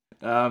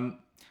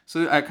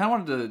So I kind of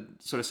wanted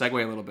to sort of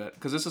segue a little bit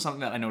because this is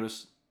something that I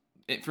noticed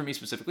for me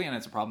specifically, and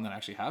it's a problem that I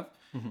actually have.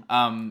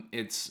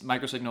 It's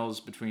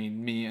microsignals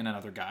between me and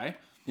another guy.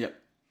 Yep.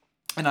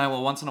 And I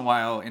will once in a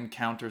while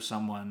encounter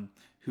someone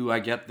who I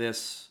get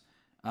this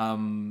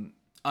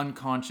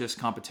unconscious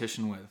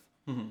competition with.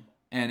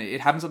 And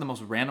it happens at the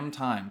most random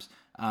times.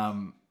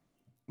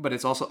 But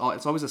it's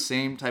always the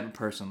same type of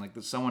person. Like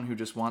there's someone who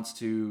just wants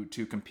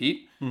to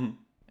compete.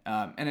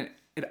 And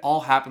it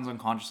all happens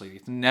unconsciously.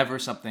 It's never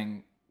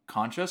something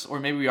conscious, or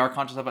maybe we are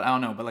conscious of it. I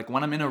don't know. But like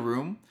when I'm in a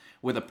room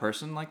with a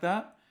person like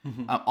that,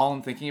 all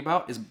I'm thinking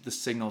about is the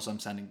signals I'm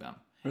sending them.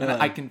 Really?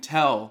 And I can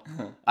tell,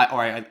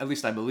 at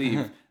least I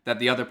believe, that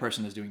the other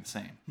person is doing the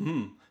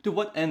same. To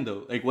what end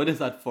though? Like, what is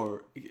that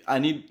for? I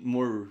need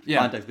more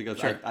context because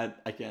sure.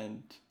 I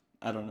can't.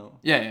 I don't know.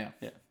 Yeah.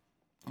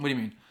 What do you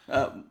mean?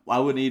 I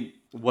would need.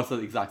 What's the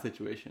exact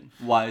situation?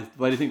 Why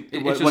do you think?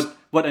 It's just-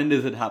 What end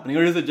is it happening,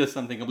 or is it just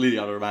something completely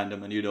out of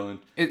random and you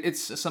don't?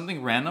 It's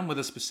something random with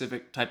a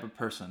specific type of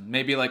person.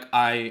 Maybe like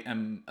I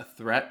am a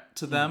threat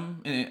to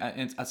them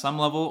at some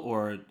level,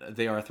 or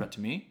they are a threat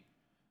to me.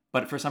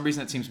 But for some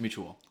reason, it seems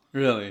mutual.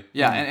 Really?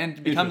 Yeah, and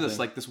it becomes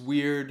Interesting. this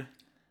weird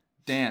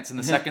dance. And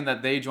the second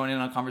that they join in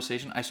on a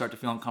conversation, I start to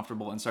feel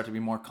uncomfortable and start to be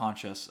more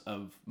conscious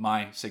of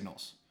my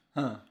signals.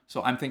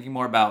 So I'm thinking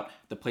more about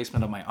the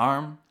placement of my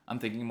arm. I'm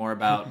thinking more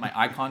about my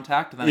eye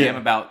contact than I am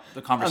about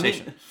the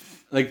conversation. I mean,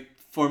 like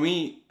for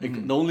me,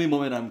 like the only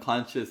moment I'm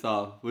conscious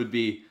of would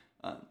be,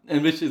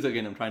 and which is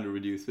again I'm trying to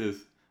reduce is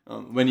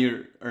when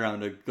you're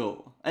around a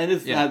girl, and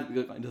it's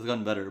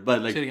gotten better.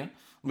 But like Say it again.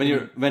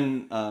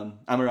 when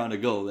I'm around a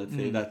girl, let's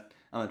say that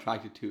I'm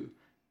attracted to,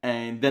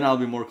 and then I'll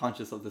be more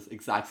conscious of this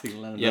exact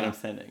signal that I'm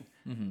sending.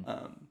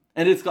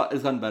 And it's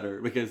gotten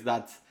better because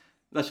that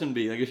shouldn't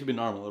be like it should be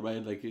normal,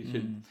 right? Like it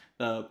should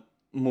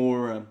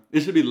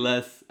it should be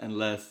less and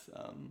less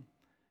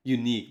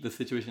unique. The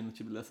situation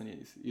should be less and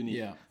unique.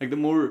 Yeah. Like the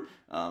more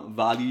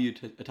value you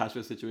attach to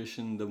a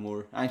situation, the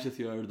more anxious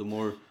you are, the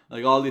more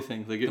like all these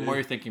things. Like The more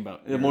you're thinking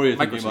about the more you're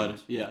thinking about it.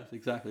 microsignals. Yes,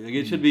 exactly. Like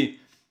it should be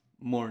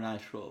more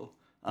natural.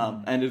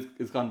 And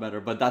it's gone better.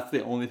 But that's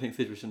the only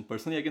situation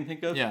personally I can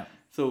think of. Yeah.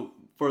 So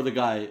for the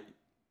guy,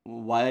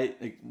 why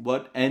like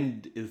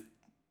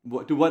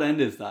to what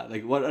end is that?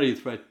 Like what are you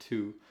threat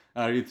to?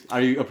 Are you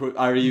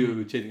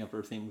chasing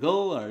after the same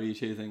goal? Are you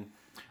chasing?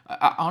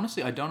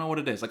 Honestly, I don't know what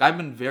it is. Like I've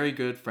been very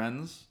good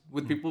friends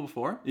with people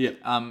before. Yeah.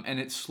 And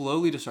it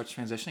slowly just starts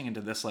transitioning into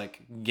this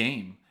like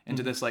game,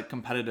 into this like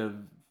competitive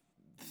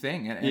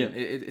thing, and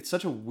it's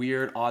such a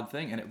weird, odd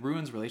thing, and it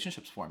ruins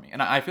relationships for me.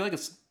 And I feel like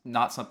it's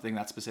not something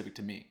that's specific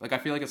to me. Like I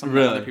feel like it's something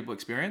that other people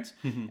experience,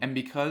 and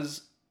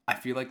because I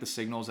feel like the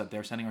signals that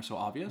they're sending are so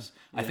obvious,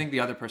 I think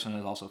the other person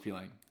is also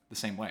feeling the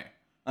same way.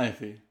 I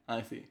see.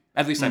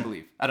 At least I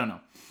believe. I don't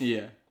know.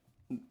 Yeah.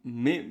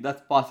 Maybe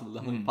that's possible.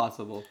 Definitely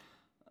possible.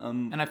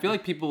 And I feel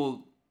like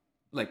people,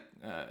 like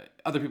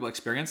other people,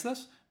 experience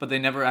this, but they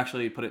never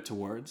actually put it to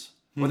words,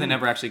 or they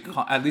never actually,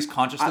 at least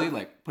consciously,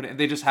 like put it.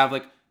 They just have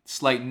like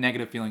slight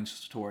negative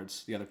feelings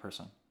towards the other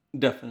person.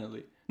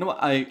 Definitely. No,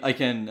 I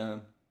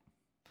can.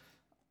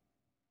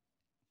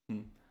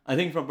 I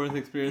think from personal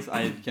experience,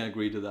 I can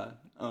agree to that,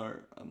 or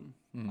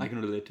I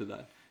can relate to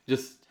that.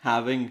 Just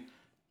having,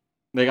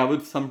 like,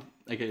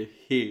 I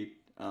hate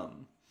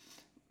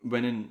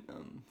when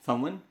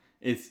someone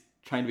is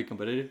trying to be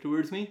competitive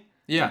towards me.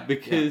 Yeah.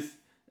 Because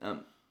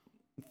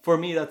for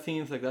me, that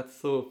seems like that's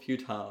so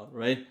futile,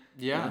 right?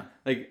 Yeah.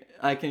 Like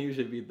I can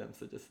usually beat them,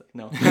 so just like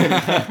no,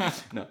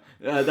 no,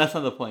 that's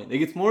not the point.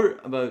 Like it's more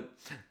about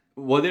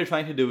what they're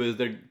trying to do is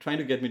they're trying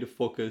to get me to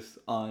focus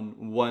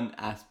on one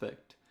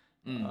aspect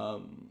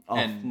of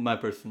my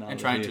personality and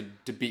trying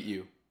to beat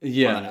you.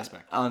 Yeah, on that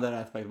aspect. On that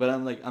aspect. But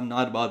I'm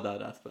not about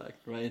that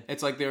aspect, right?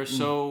 It's like they're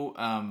so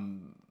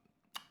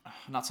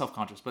not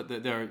self-conscious, but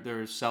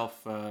their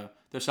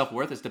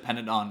self-worth is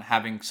dependent on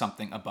having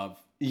something above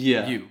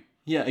you.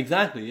 Yeah,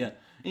 exactly. Yeah,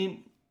 I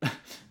mean,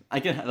 I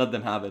can let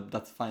them have it.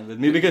 That's fine with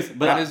me because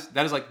that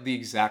is like the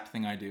exact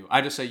thing I do.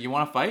 I just say, you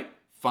want to fight?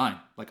 Fine.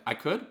 Like I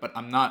could, but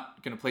I'm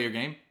not gonna play your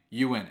game.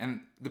 You win.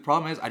 And the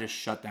problem is, I just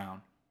shut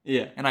down.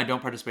 Yeah. And I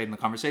don't participate in the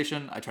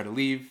conversation. I try to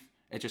leave.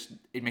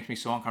 It makes me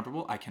so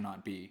uncomfortable. I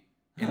cannot be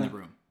in the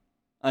room.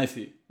 I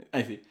see.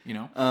 You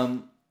know.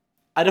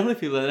 I definitely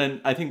feel that, and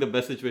I think the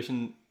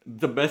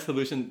best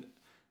solution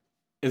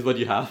is what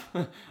you have,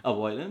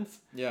 avoidance.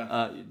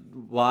 Yeah.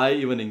 Why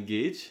even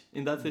engage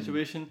in that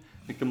situation?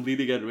 And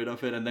completely get rid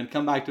of it, and then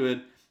come back to it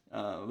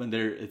when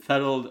it's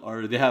settled,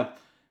 or they have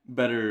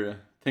better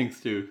things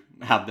to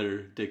have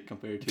their dick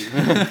compared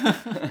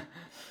to.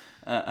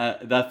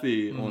 That's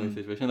the only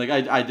situation. Like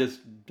I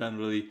just don't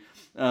really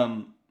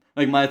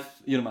like my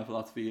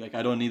philosophy. Like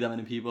I don't need that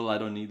many people. I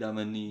don't need that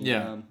many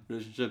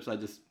relationships. I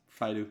just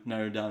try to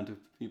narrow it down to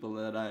people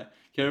that I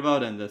care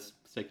about and just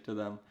stick to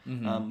them.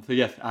 So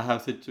yes, I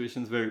have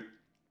situations where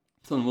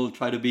someone will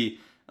try to be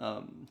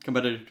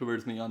competitive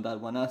towards me on that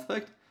one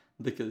aspect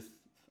because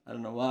I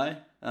don't know why.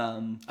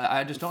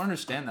 I just don't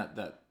understand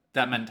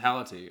that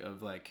mentality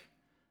of like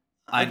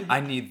I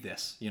need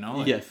this, you know?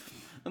 Like, yes,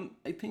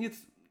 I think it's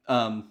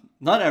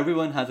not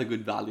everyone has a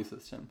good value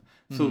system.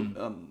 So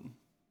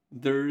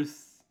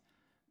there's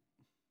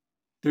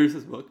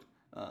this book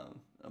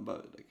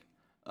about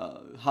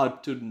how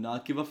to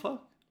not give a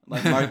fuck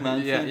by Mark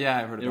Manson. yeah,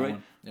 I've heard of that right?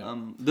 one.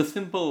 Yeah. The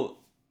simple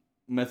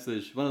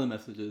message, one of the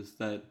messages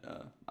that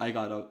I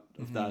got out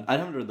of that, I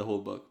haven't read the whole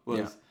book,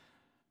 was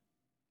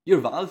your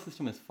value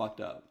system is fucked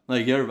up.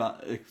 Like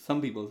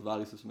some people's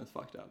value system is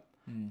fucked up.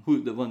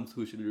 The ones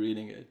who should be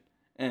reading it.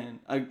 And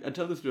I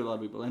tell this to a lot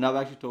of people, and I've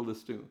actually told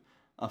this to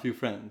a few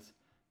friends.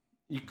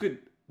 You could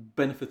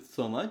benefit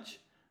so much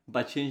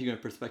by changing your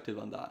perspective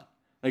on that.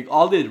 Like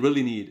all they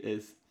really need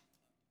is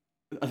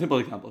a simple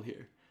example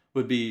here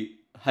would be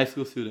high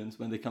school students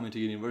when they come into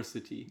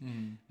university.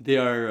 They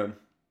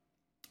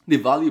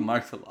value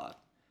marks a lot.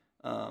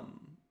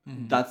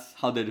 That's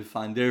how they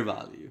define their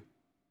value,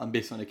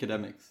 based on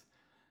academics,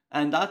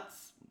 and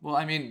that's Well,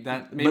 I mean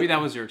that maybe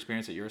that was your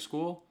experience at your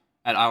school.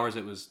 At ours,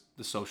 it was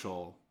the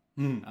social,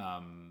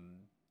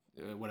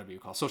 whatever you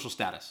call social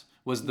status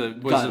was the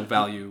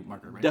value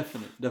marker, right?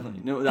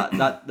 Definitely. No,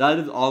 that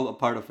is all a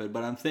part of it.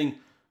 But I'm saying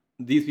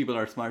these people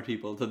are smart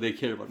people, so they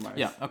care about marks.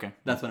 Yeah. Okay.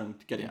 That's what I'm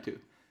getting to,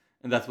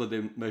 and that's what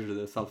they measure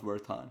their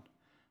self-worth on.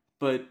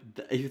 But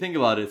if you think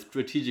about it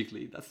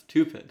strategically, that's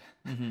stupid.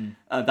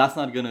 That's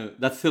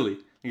silly.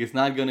 Like, it's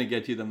not gonna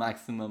get you the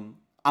maximum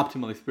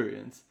optimal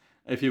experience.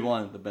 If you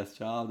want the best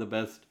job, the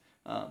best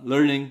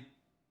learning,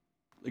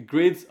 the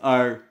grades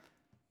are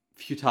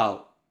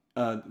futile.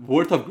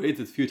 Worth of grades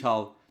is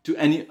futile to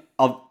any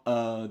of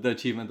the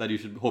achievement that you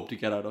should hope to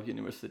get out of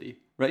university,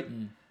 right?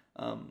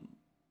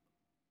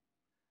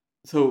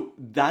 So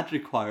that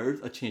requires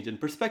a change in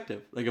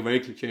perspective, like a very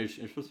clear change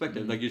in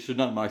perspective. Like you should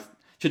not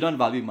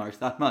value marks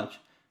that much.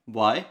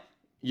 Why?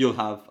 You'll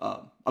have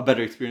a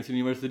better experience in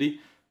university.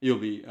 You'll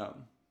be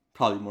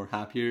probably more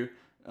happier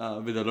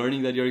with the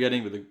learning that you're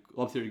getting, with the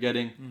co-ops you're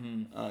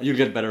getting. You'll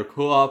get better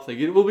co-ops. Like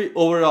it will be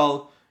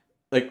overall,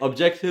 like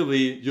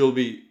objectively, you'll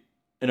be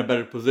in a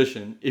better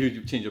position if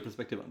you change your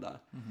perspective on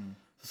that.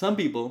 So some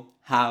people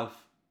have,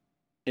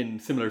 in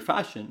similar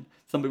fashion,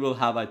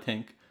 I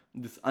think,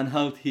 this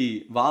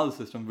unhealthy value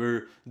system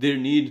where they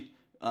need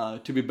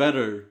to be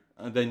better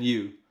than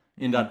you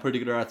in that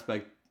particular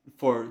aspect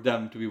for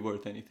them to be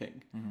worth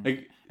anything.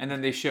 Like, and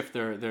then they shift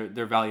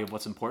their value of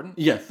what's important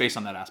based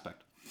on that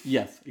aspect.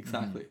 Yes,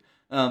 exactly.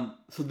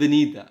 So they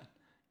need that.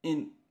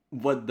 In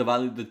what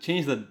the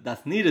change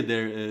that's needed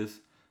there is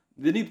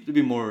they need to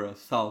be more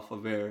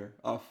self-aware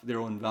of their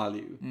own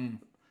value.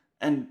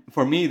 And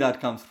for me, that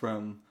comes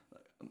from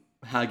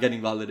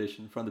getting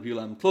validation from the people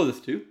I'm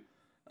closest to,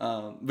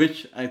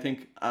 which I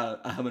think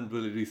I haven't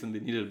really recently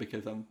needed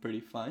because I'm pretty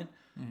fine.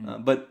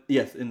 But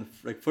yes, in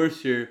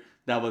first year,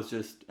 that was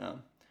just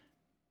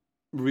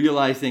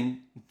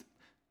realizing,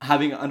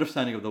 having an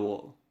understanding of the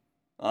wall.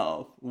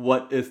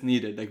 What is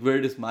needed, like where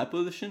is my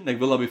position, like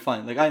will I be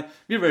fine, like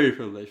we're very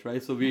privileged,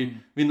 right? So we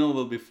know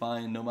we'll be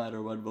fine no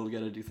matter what, we'll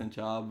get a decent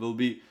job, we'll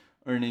be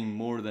earning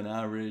more than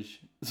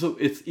average, so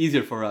it's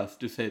easier for us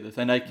to say this,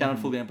 and I cannot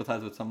fully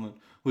empathize with someone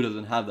who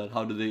doesn't have that.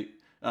 How do they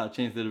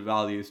change their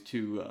values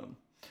to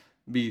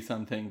be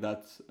something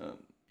that's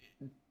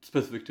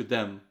specific to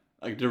them,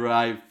 like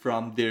derived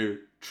from their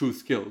true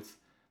skills,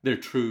 their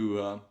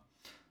true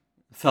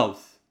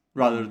selves,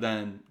 rather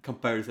than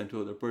comparison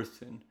to other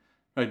person.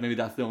 Right, maybe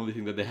that's the only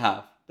thing that they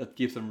have that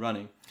keeps them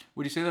running.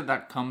 Would you say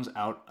that comes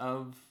out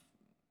of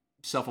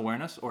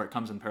self-awareness, or it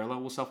comes in parallel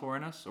with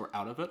self-awareness, or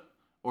out of it?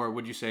 Or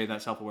would you say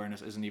that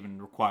self-awareness isn't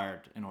even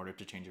required in order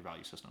to change your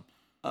value system?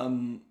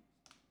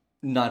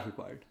 Not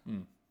required.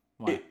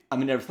 Why?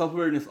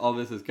 Self-awareness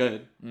always is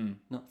good.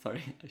 No,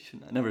 sorry,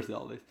 I never say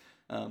always.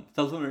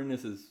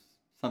 Self-awareness is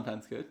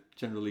sometimes good,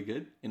 generally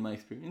good, in my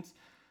experience.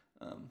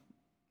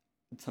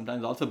 It's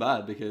sometimes also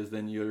bad because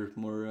then you're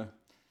more...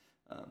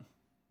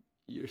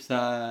 you're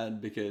sad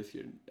because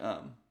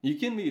you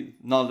can be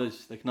knowledge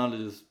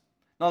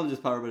is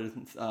power, but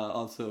it's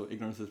also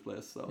ignorance is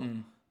bliss, so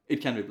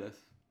it can be bliss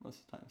most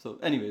of the time. So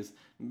anyways,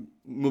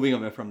 moving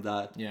away from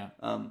that,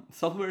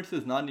 self-awareness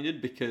is not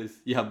needed because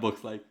you have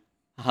books like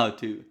How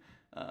to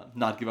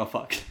Not Give a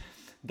Fuck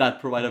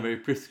that provide a very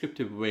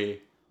prescriptive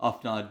way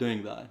of not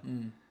doing that.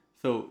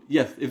 So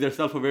yes, if they're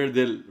self-aware,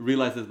 they'll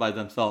realize this by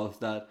themselves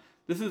that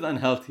this is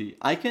unhealthy.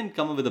 I can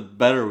come up with a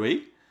better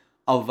way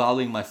of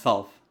valuing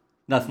myself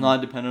that's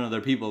not dependent on other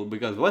people,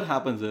 because what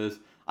happens is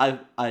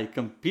I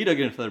compete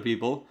against other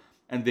people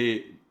and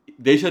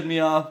they shut me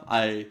off.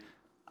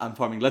 I'm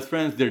forming less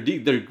friends.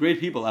 They're great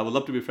people. I would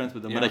love to be friends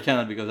with them, but I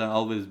cannot because I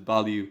always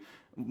value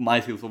my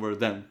skills over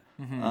them.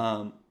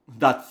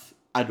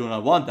 I do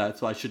not want that,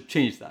 so I should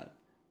change that.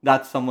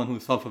 That's someone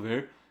who's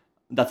self-aware.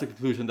 That's a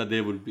conclusion that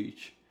they would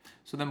reach.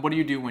 So then what do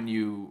you do when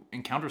you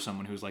encounter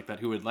someone who's like that,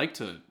 who would like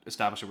to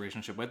establish a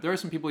relationship with? There are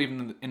some people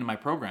even in my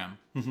program,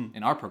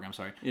 in our program,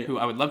 who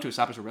I would love to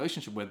establish a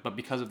relationship with, but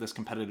because of this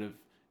competitive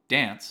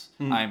dance,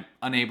 I'm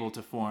unable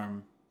to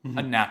form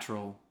a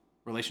natural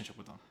relationship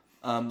with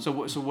them.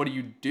 So what do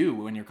you do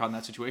when you're caught in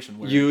that situation?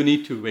 Where, you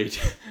need to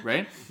wait.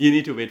 Right? You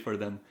need to wait for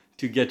them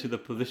to get to the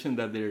position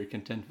that they're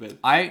content with.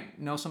 I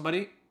know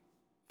somebody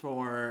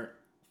for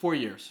 4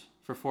 years.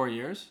 For 4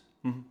 years,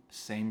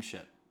 same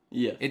shit.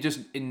 Yeah.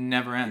 It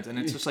never ends, and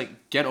it's just like,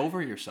 get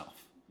over yourself.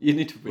 You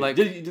need to wait. Like-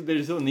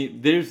 There's no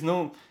need. There's no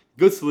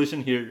good solution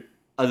here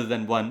other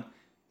than one,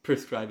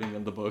 prescribing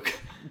them the book,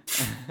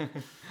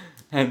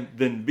 and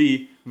then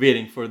B,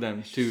 waiting for them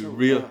to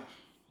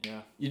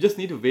Yeah. You just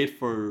need to wait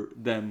for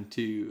them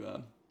to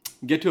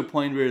get to a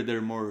point where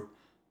they're more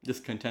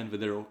just content with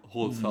their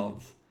whole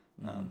selves.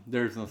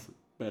 There's no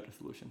better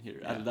solution here.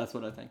 Yeah. That's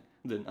what I think.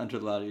 Then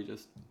until that, you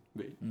just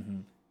wait.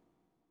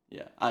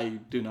 Yeah, I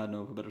do not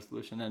know of a better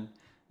solution, and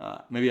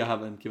maybe I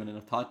haven't given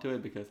enough thought to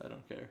it because I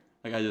don't care.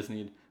 Like, I just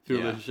need few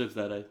Yeah. relationships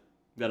that I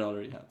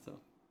already have. So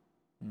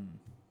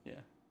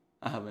yeah,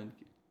 I haven't.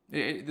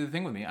 The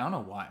thing with me, I don't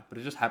know why, but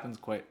it just happens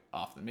quite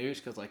often. Maybe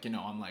it's because, like,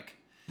 I'm like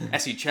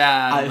SE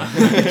Chad.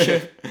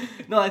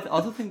 No, I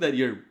also think that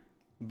you're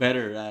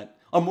better at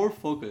or more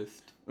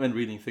focused when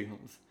reading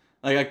signals.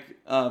 Like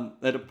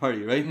at a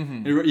party, right?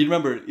 You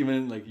remember even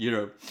in like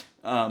Europe,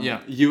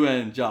 you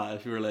and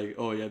Josh were like,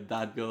 oh yeah,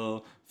 that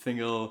girl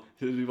single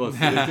was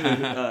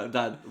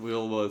that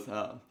Will was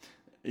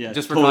yeah.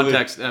 Just for totally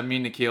context, me,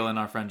 Nikhil, and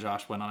our friend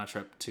Josh went on a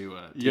trip to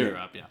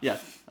Europe. Yeah. Yeah,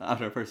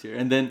 after our first year,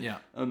 and then Yeah.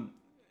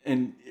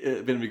 and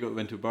when we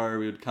went to a bar,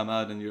 we would come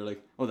out and you're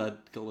like, oh,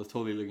 that girl was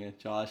totally looking at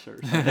Josh or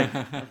something.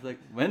 I was like,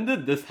 when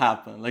did this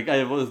happen? Like,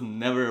 I was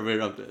never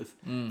aware of this.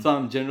 So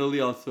I'm generally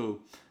also,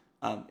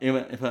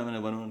 even if I'm in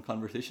a one-on-one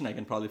conversation, I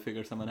can probably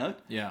figure someone out.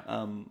 Yeah.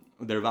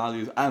 Their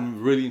values.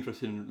 I'm really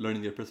interested in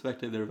learning their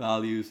perspective, their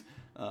values,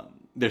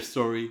 their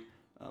story,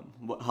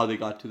 how they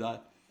got to that.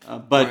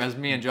 But Whereas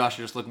me and Josh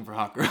are just looking for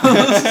hot girls.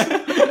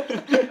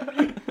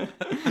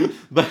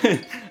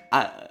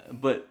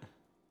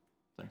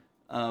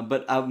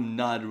 but I'm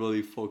not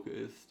really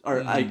focused,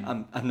 or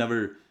I've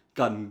never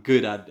gotten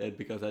good at it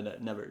because I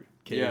never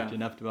cared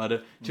enough about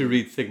it to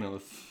read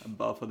signals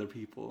about other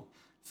people.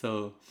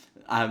 So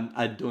I'm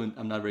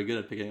not very good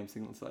at picking up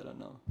signals, so I don't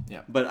know.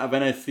 Yeah. But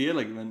when I see it,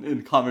 like when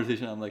in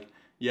conversation, I'm like,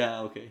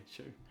 yeah, okay,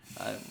 sure,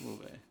 I move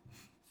away.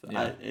 So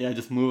I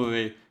just move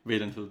away,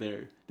 wait until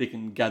they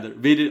can gather,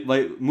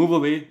 move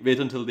away, wait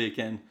until they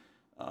can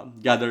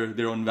gather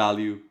their own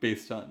value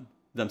based on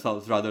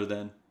themselves rather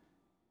than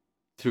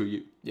through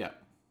you. Yeah.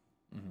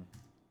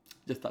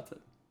 Just that's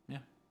it. Yeah.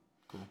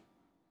 Cool.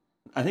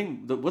 I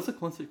think what's the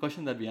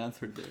question that we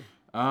answered there?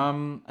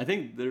 I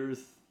think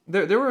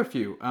There were a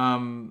few.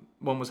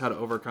 One was how to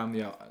overcome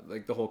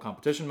the whole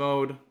competition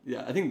mode.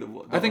 Yeah, I think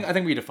I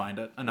think we defined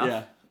it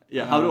enough.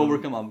 Yeah, how to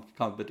overcome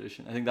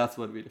competition. I think that's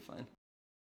what we define.